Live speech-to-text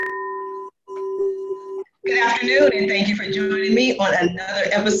Good afternoon, and thank you for joining me on another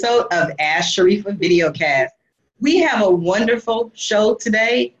episode of Ask Sharifa Videocast. We have a wonderful show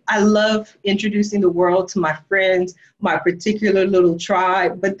today. I love introducing the world to my friends, my particular little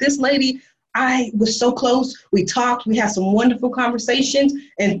tribe. But this lady, I was so close. We talked, we had some wonderful conversations,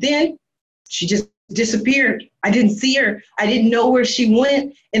 and then she just disappeared. I didn't see her. I didn't know where she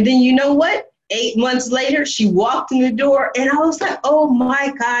went. And then you know what? 8 months later, she walked in the door, and I was like, oh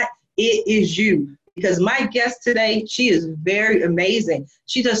my God, it is you. Because my guest today, she is very amazing.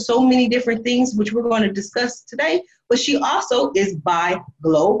 She does so many different things, which we're going to discuss today, but she also is bi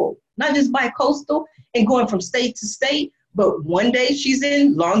global, not just bi coastal and going from state to state, but one day she's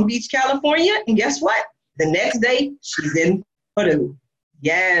in Long Beach, California, and guess what? The next day she's in Peru.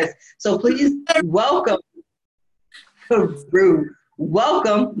 Yes. So please welcome Peru.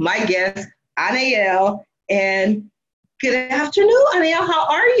 Welcome my guest, Anael. And good afternoon, Anael. How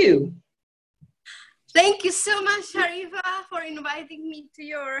are you? Thank you so much, Sharifa, for inviting me to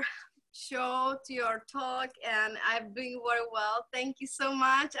your show, to your talk, and I'm doing very well. Thank you so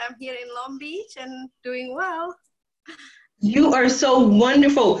much. I'm here in Long Beach and doing well. You are so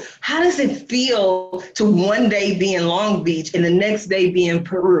wonderful. How does it feel to one day be in Long Beach and the next day be in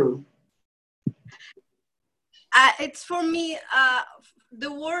Peru? It's for me, the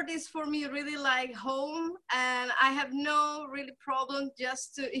word is for me really like home, and I have no really problem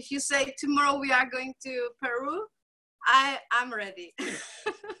just to, if you say tomorrow we are going to Peru, I'm ready. And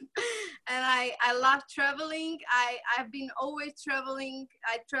I love traveling. I've been always traveling.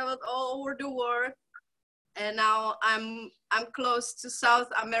 I traveled all over the world, and now I'm close to South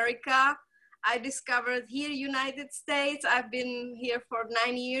America. I discovered here United States. I've been here for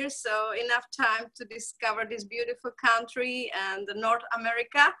 9 years, so enough time to discover this beautiful country and North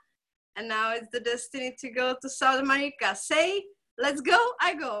America. And now it's the destiny to go to South America. Say, let's go,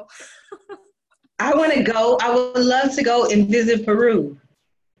 I go. I want to go. I would love to go and visit Peru.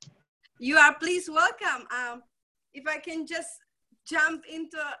 You are please welcome. If I can just jump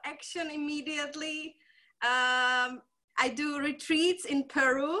into action immediately. I do retreats in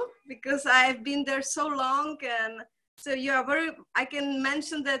Peru because I've been there so long, and so you are very, I can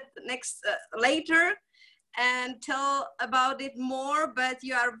mention that next later and tell about it more, but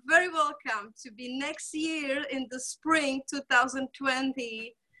you are very welcome to be next year in the spring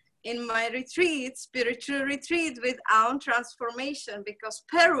 2020 in my retreat, spiritual retreat with Aon Transformation, because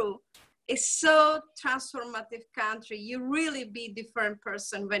Peru is so transformative country. You really be different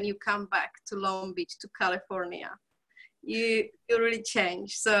person when you come back to Long Beach, to California. You really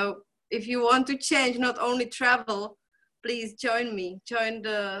change. So if you want to change, not only travel, please join me, join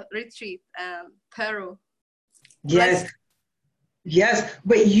the retreat Peru. Yes. Yes,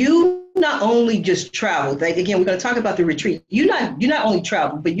 but you not only just travel. Like again, we're going to talk about the retreat. You not only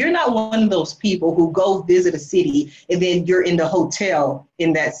travel, but you're not one of those people who go visit a city and then you're in the hotel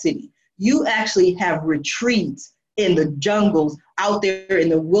in that city. You actually have retreats in the jungles, out there in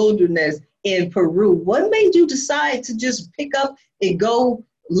the wilderness in Peru. What made you decide to just pick up and go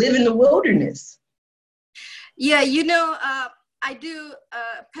live in the wilderness? Yeah, I do.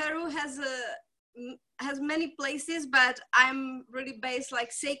 Peru has many places, but I'm really based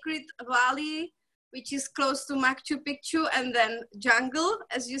like Sacred Valley, which is close to Machu Picchu, and then jungle,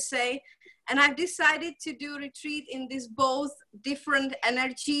 as you say. And I've decided to do retreat in these both different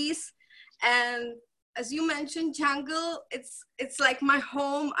energies. And as you mentioned, jungle, it's like my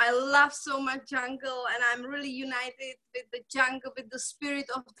home. I love so much jungle, and I'm really united with the jungle, with the spirit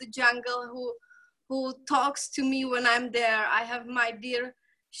of the jungle who talks to me when I'm there. I have my dear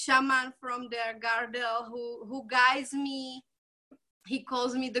shaman from there, Gardel, who guides me. He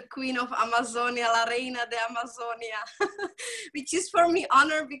calls me the queen of Amazonia, la reina de Amazonia, which is for me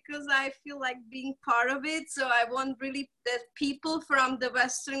honor because I feel like being part of it. So I want really that people from the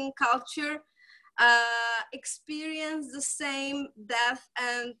Western culture experience the same depth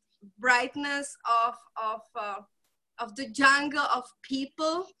and brightness of the jungle of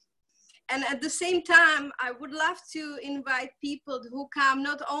people. And at the same time, I would love to invite people who come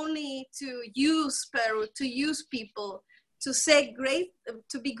not only to use Peru, to use people, to say great,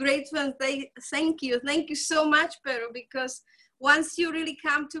 to be grateful and say thank you. Thank you so much, Peru, because once you really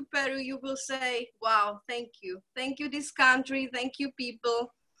come to Peru, you will say, wow, thank you. Thank you, this country. Thank you,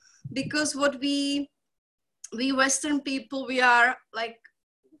 people. Because what we Western people, we are like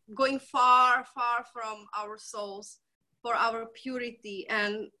going far, far from our souls for our purity,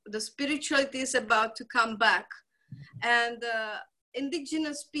 and the spirituality is about to come back. And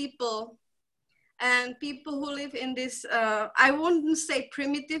indigenous people and people who live in this, I wouldn't say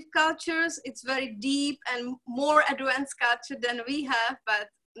primitive cultures, it's very deep and more advanced culture than we have, but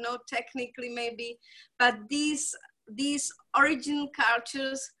know technically maybe, but these origin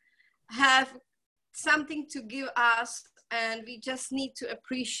cultures have something to give us, and we just need to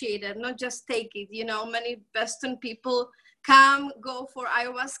appreciate it, not just take it. You know, many Western people go for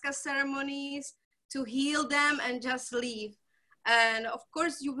ayahuasca ceremonies to heal them and just leave. And of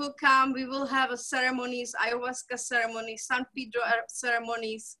course you will come, we will have a ceremonies, ayahuasca ceremonies, San Pedro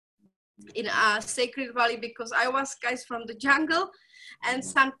ceremonies in Sacred Valley, because ayahuasca is from the jungle and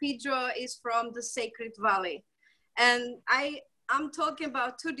San Pedro is from the Sacred Valley. And I'm talking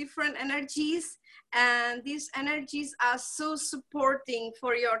about two different energies, and these energies are so supporting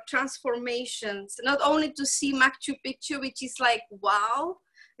for your transformations, not only to see Machu Picchu, which is like, wow,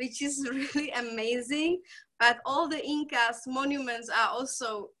 which is really amazing, but all the Incas monuments are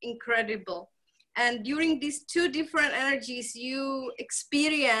also incredible. And during these two different energies, you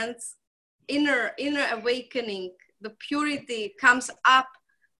experience inner awakening. The purity comes up,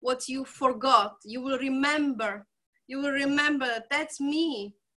 what you forgot. You will remember that's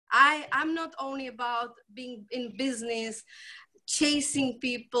me. I'm not only about being in business, chasing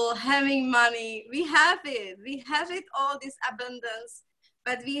people, having money. We have it all, this abundance,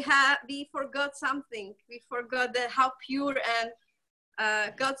 but we forgot something. We forgot that how pure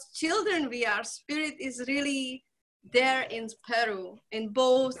and God's children we are. Spirit is really there in Peru, in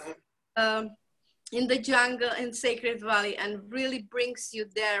both in the jungle and Sacred Valley, and really brings you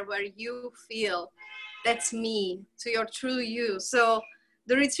there where you feel that's me, to your true you. So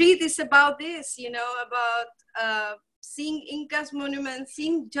the retreat is about this, you know, about seeing Incas monuments,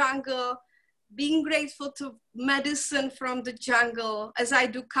 seeing jungle, being grateful to medicine from the jungle, as I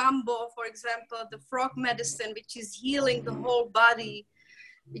do Kambo, for example, the frog medicine, which is healing the whole body,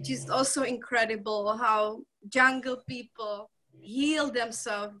 which is also incredible how jungle people heal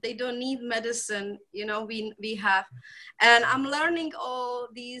themselves. They don't need medicine, you know, we have. And I'm learning all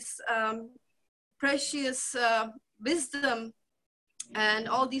these precious wisdom and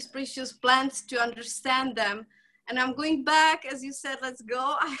all these precious plants to understand them. And I'm going back, as you said, let's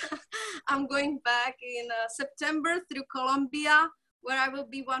go. I'm going back in September through Colombia, where I will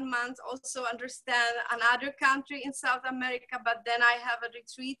be 1 month, also understand another country in South America. But then I have a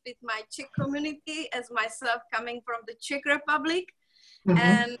retreat with my Czech community, as myself coming from the Czech Republic. Mm-hmm.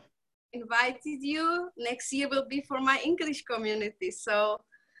 And invited you. Next year will be for my English community. So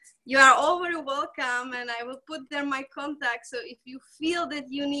you are all very welcome, and I will put there my contact. So if you feel that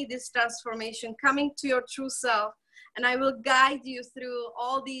you need this transformation, coming to your true self, and I will guide you through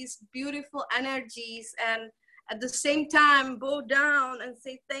all these beautiful energies, and at the same time bow down and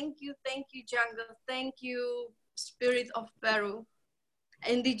say thank you, jungle, thank you, spirit of Peru,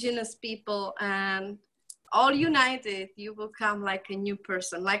 indigenous people, and all united, you will come like a new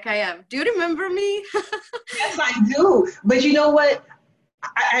person, like I am. Do you remember me? Yes, I do. But you know what?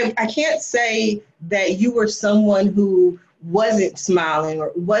 I can't say that you were someone who wasn't smiling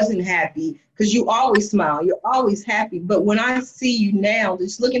or wasn't happy, because you always smile, you're always happy. But when I see you now,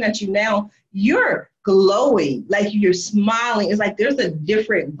 just looking at you now, you're glowing, like you're smiling. It's like there's a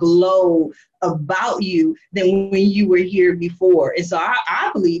different glow about you than when you were here before. And so I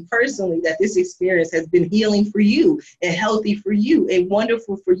believe personally that this experience has been healing for you and healthy for you and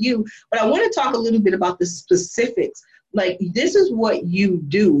wonderful for you. But I want to talk a little bit about the specifics. Like, this is what you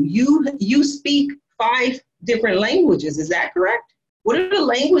do. You speak 5 different languages. Is that correct? What are the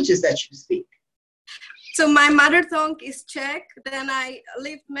languages that you speak? So my mother tongue is Czech. Then I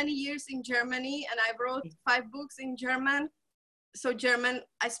lived many years in Germany, and I wrote 5 books in German. So German,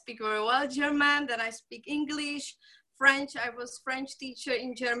 I speak very well German. Then I speak English, French. I was French teacher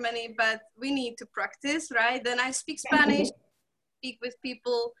in Germany, but we need to practice, right? Then I speak Spanish, speak with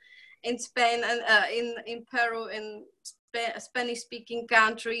people in Spain and in Peru, in Spanish-speaking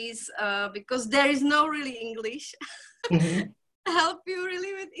countries, because there is no really English. Mm-hmm. Help you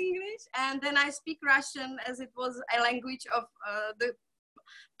really with English. And then I speak Russian, as it was a language of the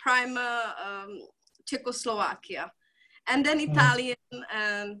primer Czechoslovakia, and then Italian,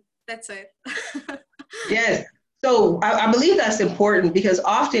 and that's it. Yes. So I believe that's important, because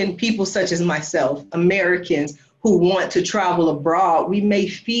often people such as myself, Americans who want to travel abroad, we may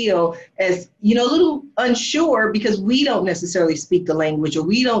feel as, a little unsure because we don't necessarily speak the language, or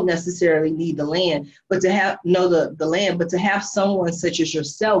we don't necessarily need the land, but to know the land, but to have someone such as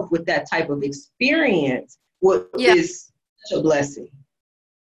yourself with that type of experience is such a blessing.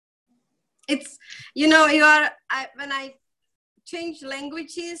 It's, when I change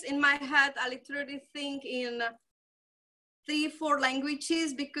languages in my head, I literally think in 3-4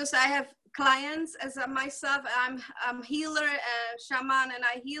 languages, because I have clients as myself. I'm healer and shaman, and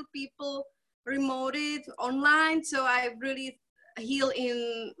I heal people remoted online. So I really heal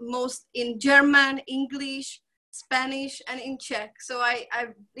in German, English, Spanish, and in Czech. So I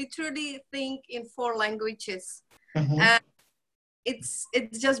literally think in 4 languages. Mm-hmm. And it's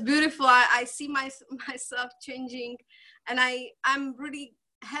just beautiful. I see myself changing, and I'm really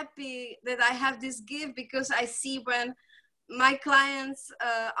happy that I have this gift, because I see when my clients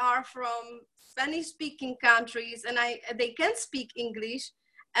are from Spanish speaking countries and they can speak English.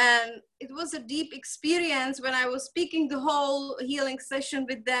 And it was a deep experience when I was speaking the whole healing session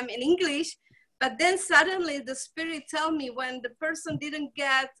with them in English. But then suddenly the spirit told me, when the person didn't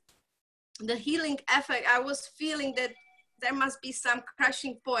get the healing effect, I was feeling that there must be some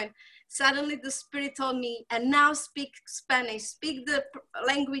crushing point. Suddenly the spirit told me, and now speak Spanish, speak the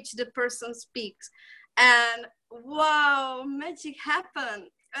language the person speaks. And wow, magic happened.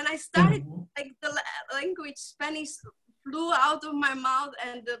 And I started, like, the language Spanish flew out of my mouth,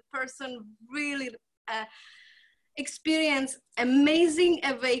 and the person really experienced amazing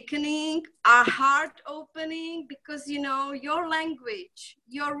awakening, a heart opening, because your language,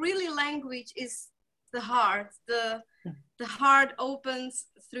 your really language is the heart. The heart opens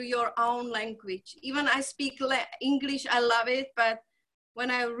through your own language. Even I speak English, I love it, but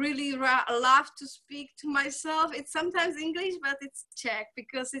when I really love to speak to myself, it's sometimes English, but it's Czech,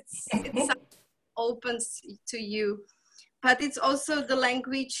 because it's opens to you. But it's also the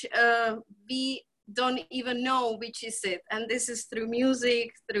language we don't even know which is it, and this is through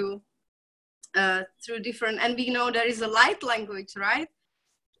music, through different, and we know there is a light language, right?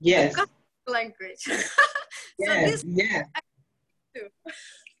 Yes. Language. Yes. Yes.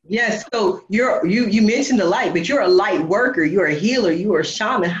 Yes. So you mentioned the light, but you're a light worker. You're a healer. You are a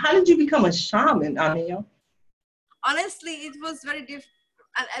shaman. How did you become a shaman, Aniel? Honestly, it was very difficult.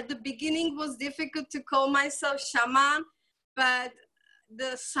 At the beginning, it was difficult to call myself shaman, but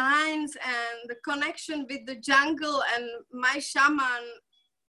the signs and the connection with the jungle and my shaman,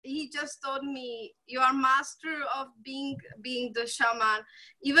 he just told me, you are master of being the shaman.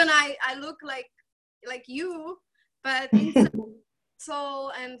 Even I look like you, but inside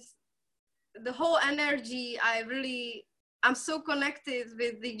soul and the whole energy, I'm so connected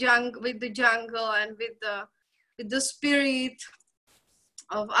with the jungle and with the spirit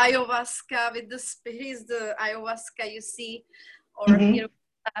of ayahuasca, with the spirit, the ayahuasca you see, or here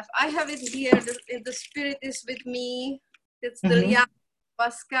I have it here. The spirit is with me. It's the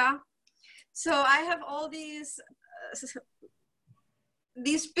ayahuasca. So I have all these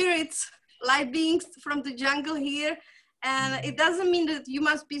spirits, light beings from the jungle here. And it doesn't mean that you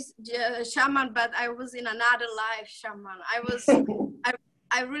must be a shaman, but I was in another life shaman.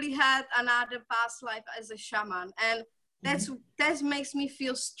 I really had another past life as a shaman. And that makes me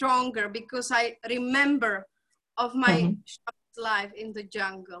feel stronger, because I remember of my life in the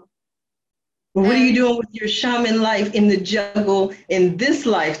jungle. Well, what are you doing with your shaman life in the jungle in this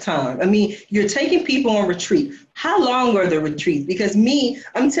lifetime? I mean, you're taking people on retreat. How long are the retreats? Because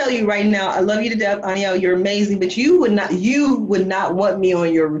I'm telling you right now, I love you to death, Aniel, you're amazing, but you would not want me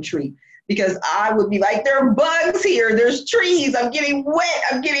on your retreat, because I would be like, there are bugs here, there's trees, I'm getting wet,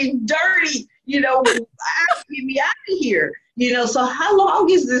 I'm getting dirty, get me out of here. So how long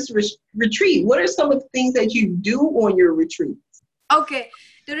is this retreat? What are some of the things that you do on your retreat? Okay.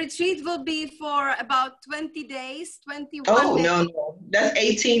 The retreat will be for about 20 days, 21 days. No. That's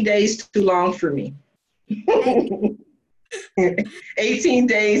 18 days too long for me. 18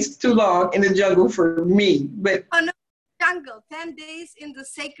 days too long in the jungle for me. But no, jungle, 10 days in the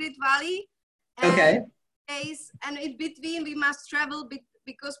Sacred Valley. And okay. Days, and in between we must travel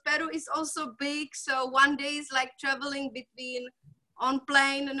because Peru is also big. So one day is like traveling between on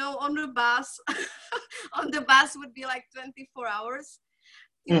plane, on the bus. On the bus would be like 24 hours.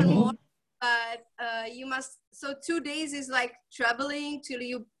 Even more, but you must, so 2 days is like traveling till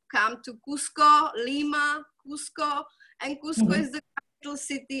you come to Cusco, Lima, Cusco, and Cusco is the capital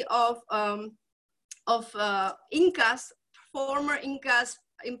city of Incas, former Incas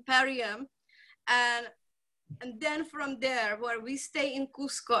Imperium, and then from there, where we stay in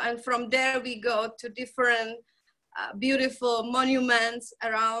Cusco, and from there we go to different beautiful monuments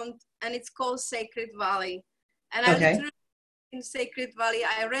around, and it's called Sacred Valley, and I literally in Sacred Valley,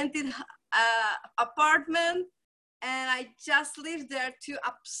 I rented an apartment, and I just lived there to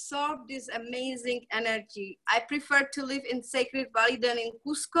absorb this amazing energy. I prefer to live in Sacred Valley than in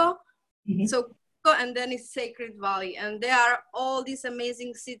Cusco. So Cusco, and then it's Sacred Valley. And there are all these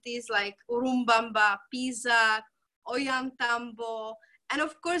amazing cities like Urubamba, Pisac, Ollantaytambo. And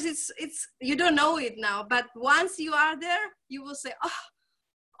of course, it's you don't know it now, but once you are there, you will say, oh,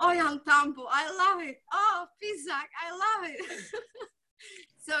 Ollantaytambo, I love it. Oh, Pisac, I love it.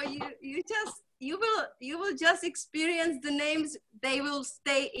 So you just you will just experience the names. They will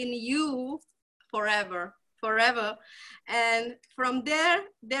stay in you forever. And from there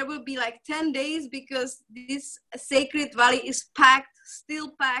will be like 10 days, because this sacred valley is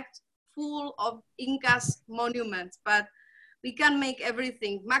still packed full of Incas monuments, but we can make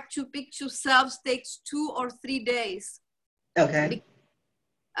everything. Machu Picchu self takes 2 or 3 days. Okay.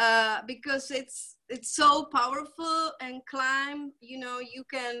 Because it's so powerful, and climb, you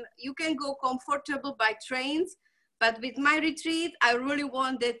can go comfortable by trains, but with my retreat, I really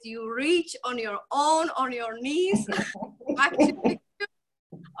want that you reach on your own, on your knees, Machu Picchu,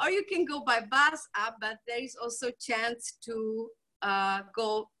 or you can go by bus up, but there is also chance to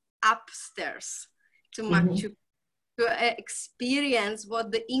go upstairs to Machu Picchu, to experience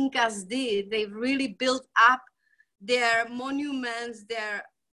what the Incas did. They really built up their monuments, their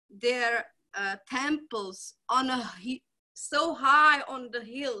temples on so high on the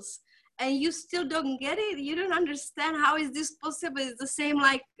hills, and you still don't get it. You don't understand how is this possible. It's the same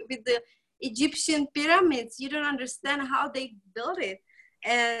like with the Egyptian pyramids. You don't understand how they built it.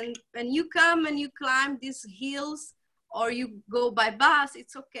 And when you come and you climb these hills, or you go by bus,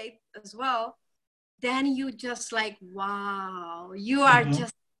 it's okay as well. Then you just like, wow, you are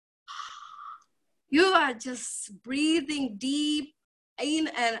just breathing deep in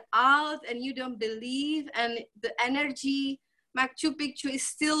and out, and you don't believe. And the energy, Machu Picchu is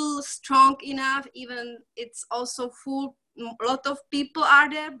still strong enough, even it's also full. A lot of people are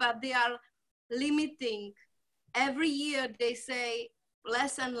there, but they are limiting. Every year they say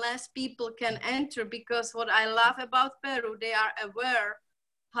less and less people can enter, because what I love about Peru, they are aware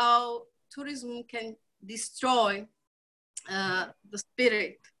how tourism can destroy the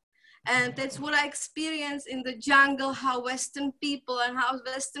spirit. And that's what I experienced in the jungle, how Western people and how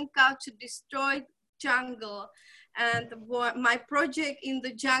Western culture destroyed jungle. And what my project in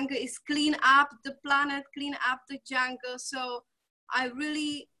the jungle is clean up the planet, clean up the jungle. So I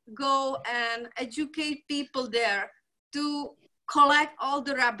really go and educate people there to collect all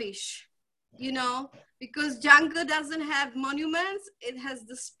the rubbish, because jungle doesn't have monuments, it has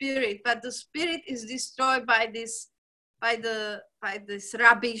the spirit, but the spirit is destroyed by this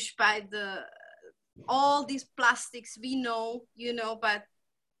rubbish, by all these plastics we know, but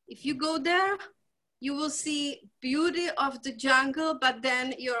if you go there, you will see beauty of the jungle, but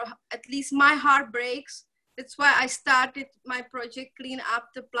then at least my heart breaks. That's why I started my project, Clean Up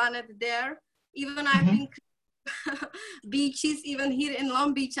the Planet there. Even I've been beaches, even here in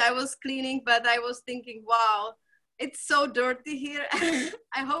Long Beach, I was cleaning, but I was thinking, wow, it's so dirty here.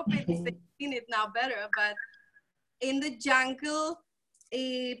 I hope they clean it now better, but in the jungle,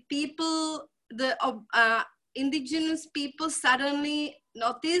 people, the indigenous people suddenly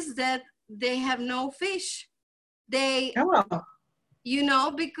notice that they have no fish. They,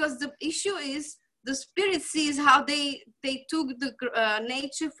 because the issue is the spirit sees how they took the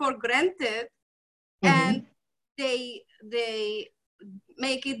nature for granted, and they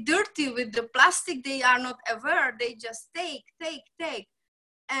make it dirty with the plastic. They are not aware. They just take.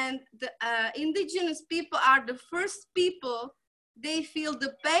 And the indigenous people are the first people, they feel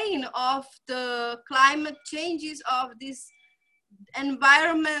the pain of the climate changes, of this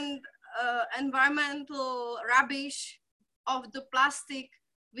environmental rubbish, of the plastic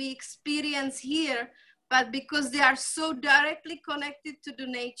we experience here. But because they are so directly connected to the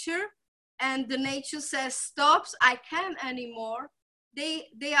nature, and the nature says, stops, I can't anymore, they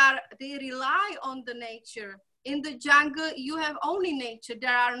rely on the nature. In the jungle, you have only nature.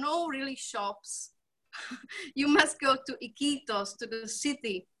 There are no really shops. You must go to Iquitos, to the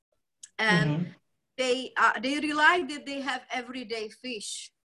city. And they rely that they have everyday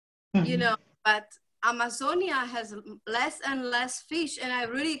fish, but Amazonia has less and less fish. And I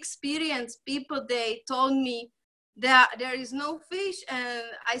really experienced people, they told me that there is no fish. And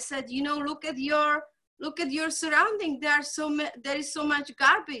I said, look at your surrounding. There is so much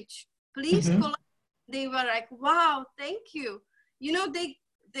garbage. Please collect. They were like, wow, thank you.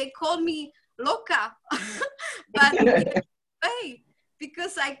 They called me loca, but hey,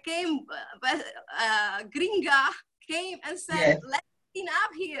 because I came, gringa came and said, let's clean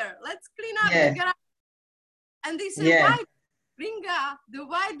up here. Let's clean up the garage. And they said, why, gringa? The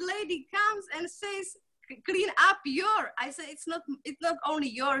white lady comes and says, clean up your. I said, it's not only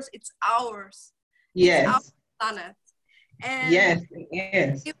yours, it's ours. Yes. It's our planet. And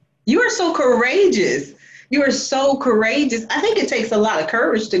You are so courageous. You are so courageous. I think it takes a lot of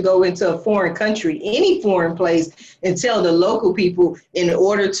courage to go into a foreign country, any foreign place, and tell the local people in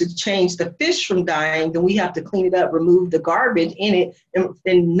order to change the fish from dying, then we have to clean it up, remove the garbage in it,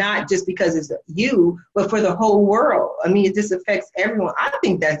 and not just because it's you, but for the whole world. I mean, it just affects everyone. I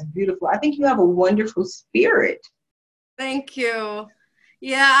think that's beautiful. I think you have a wonderful spirit. Thank you.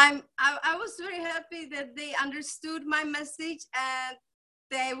 Yeah, I was very happy that they understood my message, and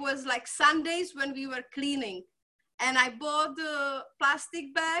there was like Sundays when we were cleaning, and I bought the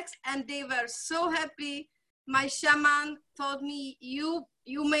plastic bags, and they were so happy. My shaman told me, you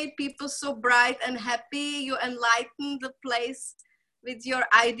made people so bright and happy. You enlightened the place with your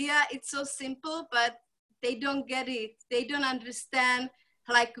idea. It's so simple, but they don't get it. They don't understand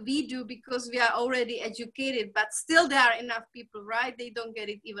like we do because we are already educated, but still there are enough people, right? They don't get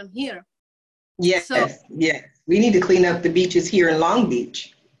it even here. So Yes, yes. We need to clean up the beaches here in Long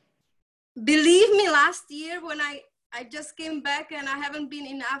Beach. believe me, last year when I just came back and I haven't been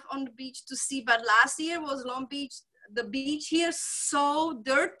enough on the beach to see, but last year was Long Beach. The beach here so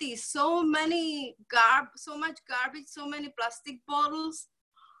dirty, so so much garbage, so many plastic bottles,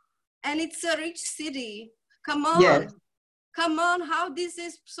 and it's a rich city. Come Yes, on, come on, how this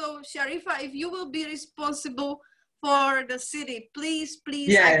is. So Sharifa, if you will be responsible for the city, please, I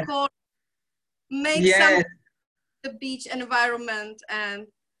yes, call, make some yes, the beach environment. And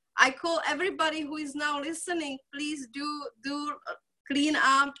I call everybody who is now listening, please do clean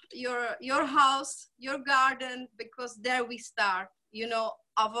up your house, your garden, because there we start,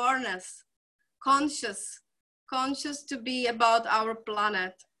 awareness, conscious conscious to be about our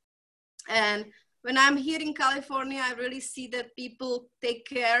planet. And when I'm here in California, I really see that people take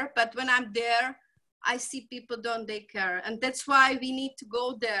care, but when I'm there, I see people don't take care. And that's why we need to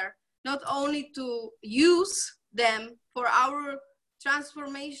go there, not only to use them for our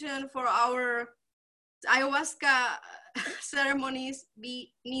transformation, for our ayahuasca ceremonies,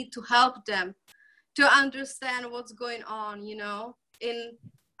 we need to help them to understand what's going on, in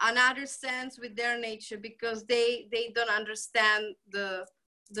another sense with their nature, because they don't understand the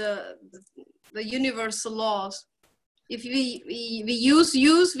the universal laws. If we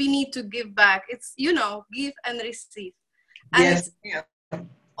use, we need to give back. It's, give and receive, and yes. it's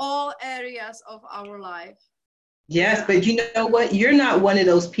all areas of our life. Yes, Yeah. but you know what? You're not one of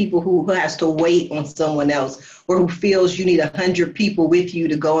those people who has to wait on someone else or who feels you need 100 people with you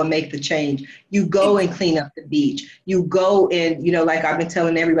to go and make the change. You go and clean up the beach. You go and, like I've been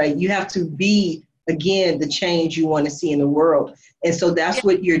telling everybody, you have to be, again, the change you want to see in the world. And so Yeah. that's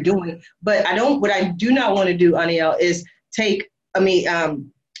what you're doing. But what I do not want to do, Aniel, is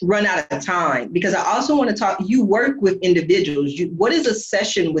run out of time, because I also want to talk, you work with individuals. What is a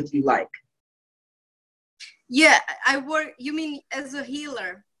session with you like? Yeah, I work, you mean as a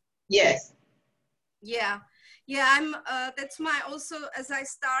healer? Yes. Yeah. Yeah, I'm that's my also, as I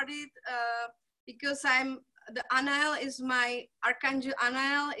started, because the Anael is my archangel.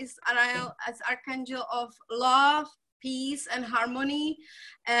 Anael is Anael as archangel of love, peace, and harmony.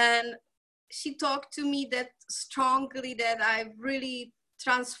 And she talked to me that strongly that I've really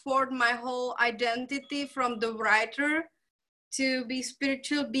transformed my whole identity from the writer to be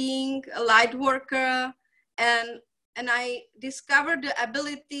spiritual being, a light worker, and I discovered the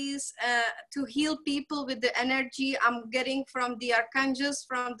abilities to heal people with the energy I'm getting from the archangels,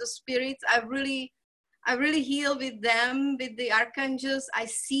 from the spirits. I really heal with them, with the archangels. I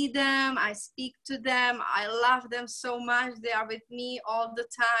see them, I speak to them, I love them so much. They are with me all the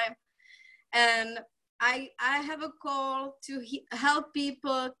time. And I have a call to help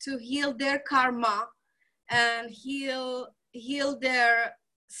people to heal their karma and heal their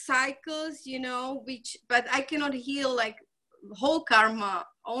cycles, which, but I cannot heal like whole karma.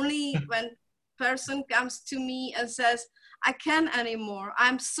 Only when person comes to me and says, I can't anymore,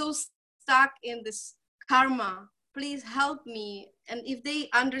 I'm so stuck in this karma, please help me. And if they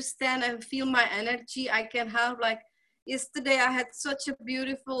understand and feel my energy, I can help. Like yesterday I had such a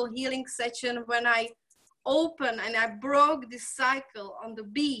beautiful healing session when I open and I broke this cycle on the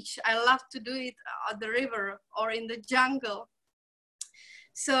beach. I love to do it at the river or in the jungle.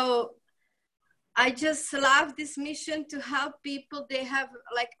 So I just love this mission to help people. They have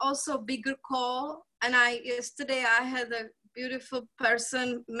like also bigger call. And yesterday I had a beautiful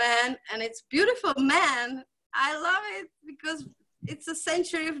man, and it's beautiful man. I love it because it's a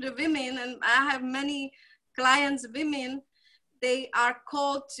century of the women, and I have many clients, women. They are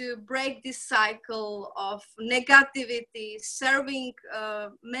called to break this cycle of negativity, serving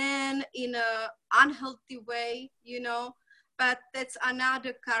men in an unhealthy way, but that's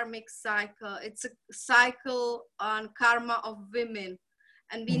another karmic cycle. It's a cycle on karma of women.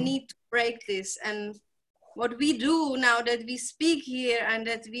 and we need to break this. And what we do now that we speak here and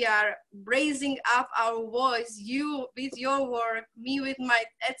that we are raising up our voice, you with your work, me with my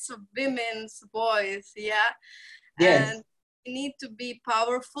It's of Women's voice, yeah? Yes. And we need to be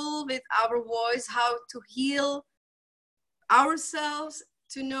powerful with our voice, how to heal ourselves,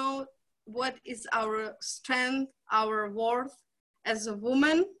 to know what is our strength, our worth as a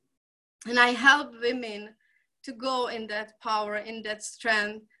woman. And I help women to go in that power, in that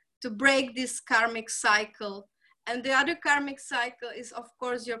strength, to break this karmic cycle. And the other karmic cycle is, of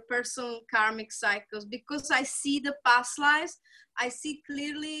course, your personal karmic cycles, because I see the past lives. I see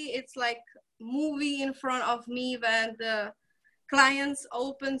clearly, it's like movie in front of me when the clients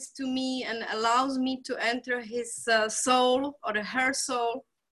opens to me and allows me to enter his soul or her soul.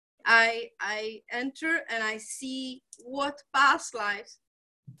 I enter and I see what past lives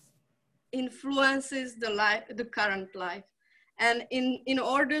influences the current life. And in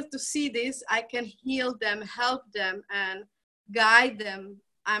order to see this, I can heal them, help them, and guide them.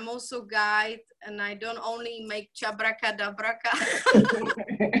 I'm also guide, and I don't only make chabracadabraca.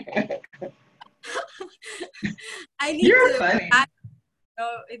 I need You're to. funny.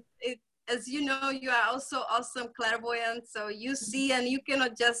 As you know, you are also awesome clairvoyant. So you see, and you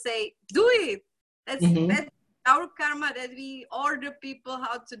cannot just say, "Do it." That's our karma, that we order people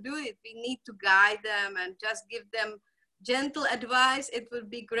how to do it. We need to guide them and just give them gentle advice. It would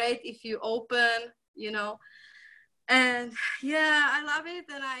be great if you open, and yeah, I love it.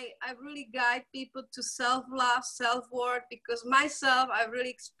 And I really guide people to self-love, self-worth, because myself, I really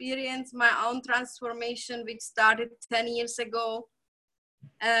experienced my own transformation, which started 10 years ago.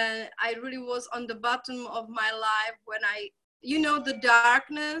 And I really was on the bottom of my life when the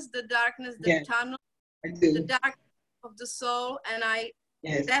darkness, the tunnel, the dark of the soul. And I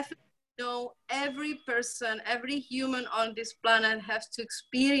definitely know every person, every human on this planet has to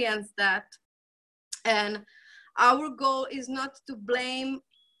experience that. And our goal is not to blame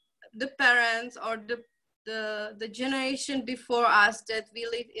the parents or the generation before us that we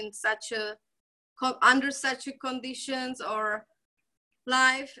live in under such a conditions or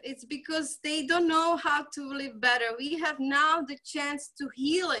life. It's because they don't know how to live better. We have now the chance to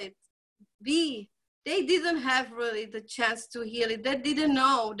heal it. They didn't have really the chance to heal it. They didn't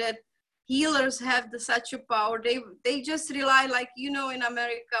know that healers have such a power. They just rely, like, in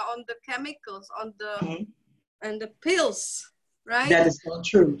America, on the chemicals, on the and the pills, right? That is so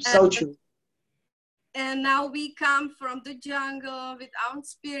true. So true. And now we come from the jungle with our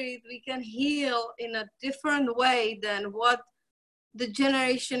spirit. We can heal in a different way than what the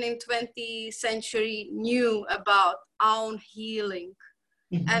generation in 20th century knew about own healing.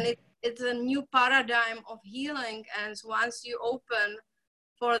 And it's a new paradigm of healing. And once you open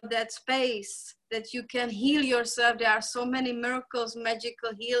for that space that you can heal yourself, there are so many miracles,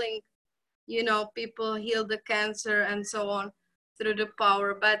 magical healing, people heal the cancer and so on through the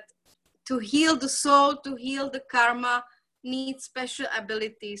power. But to heal the soul, to heal the karma, needs special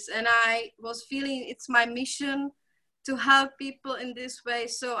abilities. And I was feeling it's my mission to help people in this way.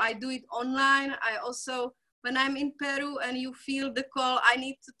 So I do it online. I also, when I'm in Peru and you feel the call, I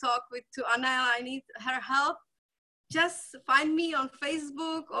need to talk to Anel, I need her help, just find me on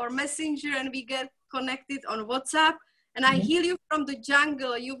Facebook or Messenger and we get connected on WhatsApp. And I heal you from the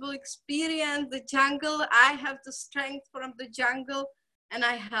jungle. You will experience the jungle. I have the strength from the jungle and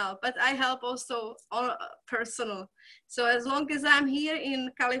I help. But I help also personal. So as long as I'm here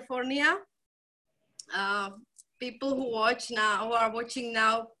in California, people who are watching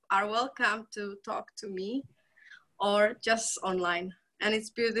now are welcome to talk to me or just online. And it's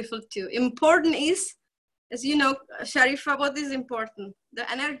beautiful too. Important is, as you know, Sharifa, what is important? The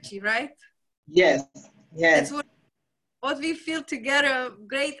energy, right? Yes, yes. It's what we feel together,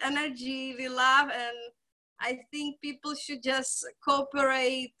 great energy, we love. And I think people should just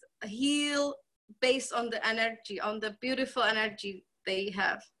cooperate, heal based on the energy, on the beautiful energy they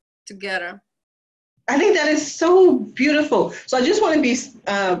have together. I think that is so beautiful. So I just want to be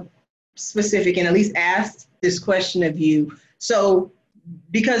specific and at least ask this question of you. So,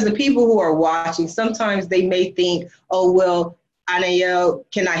 because the people who are watching, sometimes they may think, oh, well, Anael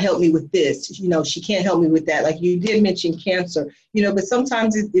cannot help me with this. She can't help me with that. Like you did mention cancer, but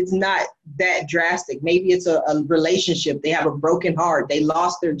sometimes it's not that drastic. Maybe it's a relationship. They have a broken heart. They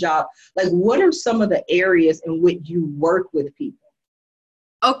lost their job. Like, what are some of the areas in which you work with people?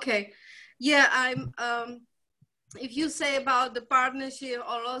 Okay. Yeah, if you say about the partnership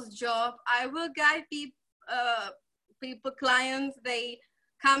or lost job, I will guide people, clients, they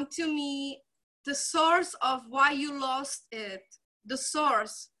come to me, the source of why you lost it, the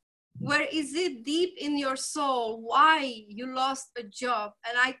source. where is it deep in your soul why you lost a job?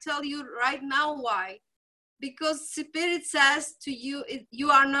 And I tell you right now why. Because Spirit says to you, you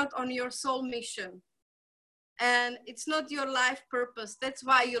are not on your soul mission. And it's not your life purpose. That's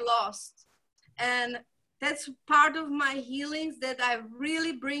why you lost. And that's part of my healings, that I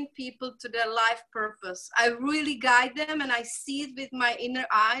really bring people to their life purpose. I really guide them and I see it with my inner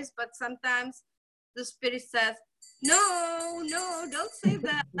eyes, but sometimes the Spirit says, no, don't say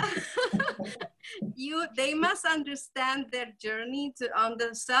that. They must understand their journey on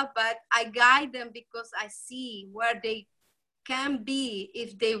themselves, but I guide them because I see where they can be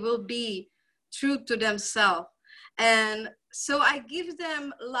if they will be true to themselves. And so I give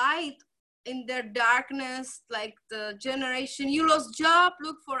them light in their darkness, like the generation, you lost job,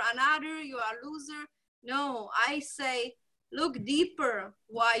 look for another, you are a loser. No, I say, look deeper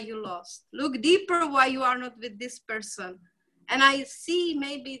why you lost. Look deeper why you are not with this person. And I see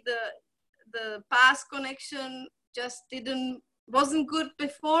maybe the past connection just wasn't good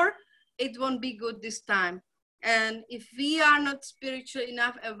before, it won't be good this time. And if we are not spiritual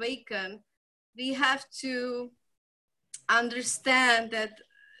enough awakened, we have to understand that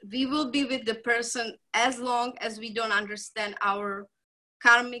we will be with the person as long as we don't understand our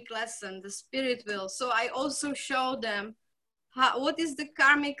karmic lesson, the Spirit will. So I also show them what is the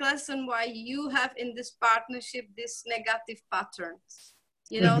karmic lesson why you have in this partnership this negative patterns,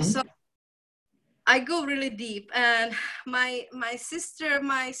 you know. So I go really deep. And my sister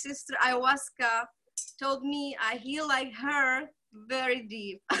ayahuasca told me I heal like her very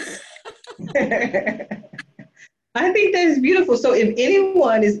deep. I think that is beautiful. So if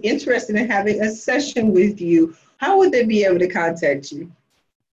anyone is interested in having a session with you, how would they be able to contact you?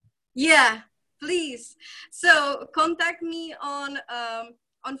 Yeah, please. So contact me on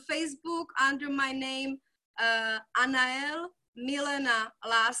Facebook under my name, Anael Milena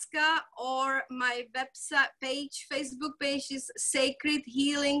Laska, or my website page, Facebook page is Sacred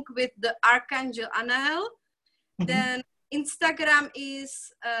Healing with the Archangel Anael. Then Instagram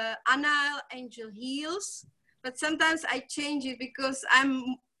is Anael Angel Heals. But sometimes I change it because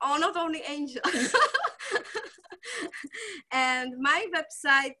I'm not only angel. And my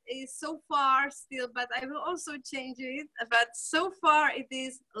website is so far still, but I will also change it. But so far it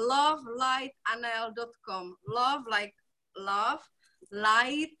is lovelightanael.com. Love like love,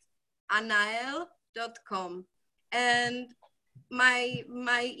 light, anael.com. And my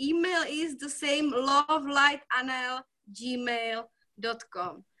email is the same,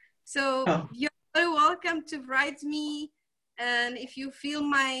 lovelightanael@gmail.com. So you're very welcome to write me, and if you feel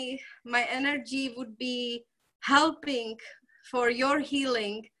my energy would be helping for your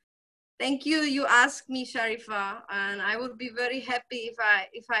healing, thank you. You asked me, Sharifa, and I would be very happy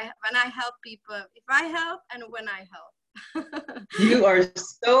when I help people, if I help and when I help. You are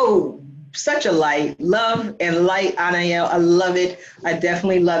such a light. Love and light, Anael. I love it. I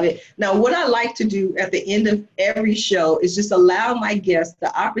definitely love it. Now, what I like to do at the end of every show is just allow my guests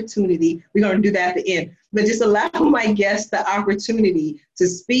the opportunity. We're going to do that at the end, but just allow my guests the opportunity to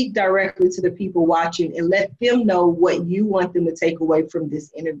speak directly to the people watching and let them know what you want them to take away from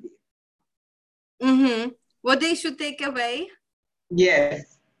this interview. What they should take away?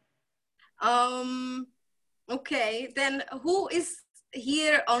 Yes. Okay, then who is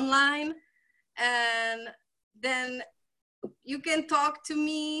here online, and then you can talk to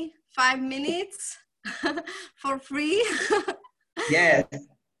me 5 minutes for free. Yes.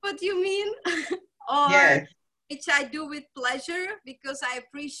 What do you mean? Or yes. Which I do with pleasure, because I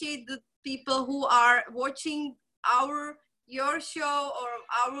appreciate the people who are watching your show or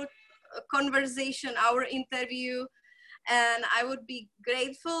our conversation, our interview. And I would be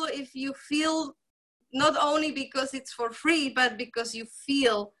grateful if you feel, not only because it's for free, but because you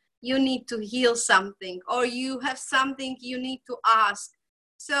feel you need to heal something, or you have something you need to ask.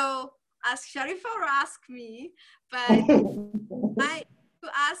 So ask Sharifa or ask me, but to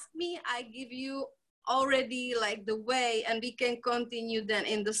ask me, I give you already like the way, and we can continue then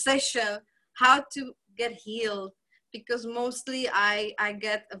in the session how to get healed, because mostly I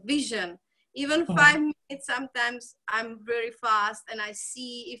get a vision. Even 5 minutes, sometimes I'm very fast and I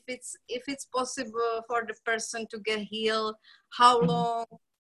see if it's possible for the person to get healed, how long,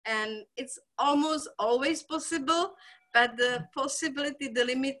 and it's almost always possible, but the possibility, the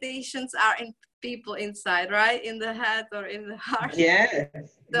limitations are in people inside, right? In the head or in the heart. Yes,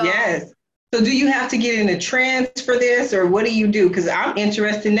 yes. So do you have to get in a trance for this, or what do you do? Because I'm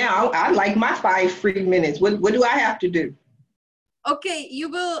interested now. I like my 5 free minutes. What do I have to do? Okay, you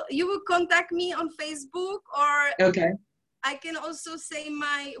will contact me on Facebook, or okay. I can also say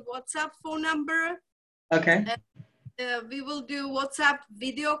my WhatsApp phone number. Okay. we will do WhatsApp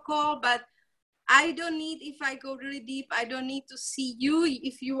video call, but I don't need, if I go really deep, I don't need to see you.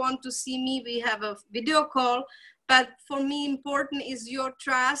 If you want to see me, we have a video call. But for me, important is your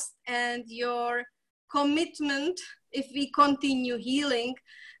trust and your commitment. If we continue healing,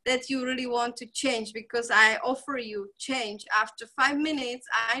 that you really want to change, because I offer you change. After 5 minutes,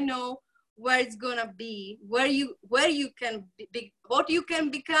 I know where it's gonna be, where you can be, what you can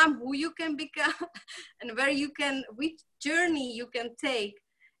become, who you can become, and which journey you can take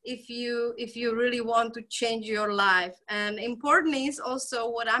if you really want to change your life. And important is also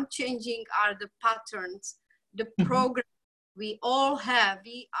what I'm changing are the patterns, the program we all have.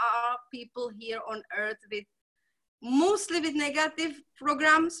 We are people here on earth with mostly with negative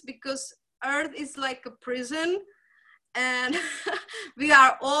programs, because earth is like a prison, and we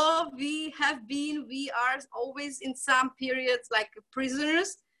are always in some periods like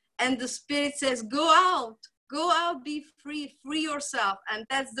prisoners, and the spirit says, go out, be free, free yourself. And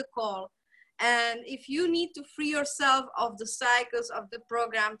that's the call. And if you need to free yourself of the cycles of the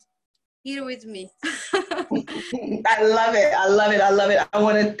programs, here with me. I love it. I love it. I love it. I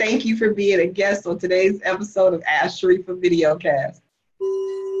want to thank you for being a guest on today's episode of Ask Sharifa Videocast.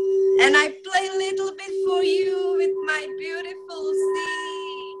 And I play a little bit for you with my beautiful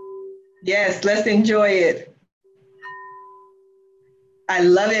sea. Yes, let's enjoy it. I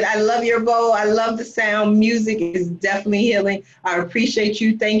love it. I love your bow. I love the sound. Music is definitely healing. I appreciate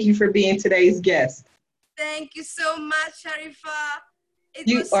you. Thank you for being today's guest. Thank you so much, Sharifa.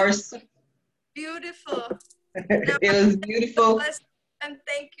 It was so beautiful. It was beautiful. And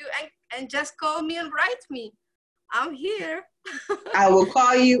thank you. And just call me and write me. I'm here. I will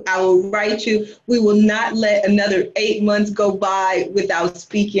call you. I will write you. We will not let another 8 months go by without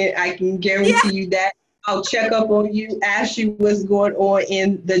speaking. I can guarantee you that. I'll check up on you, ask you what's going on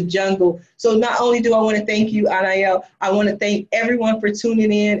in the jungle. So not only do I want to thank you, Anael, I want to thank everyone for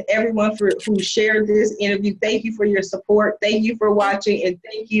tuning in, everyone who shared this interview. Thank you for your support. Thank you for watching, and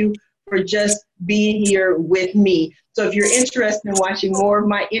thank you for just being here with me. So if you're interested in watching more of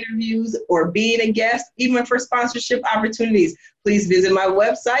my interviews or being a guest, even for sponsorship opportunities, please visit my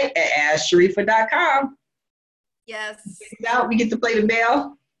website at AskSharifa.com. Yes. Now we get to play the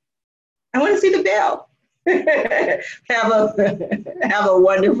bell. I want to see the bell. Have a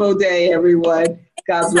wonderful day, everyone. God bless.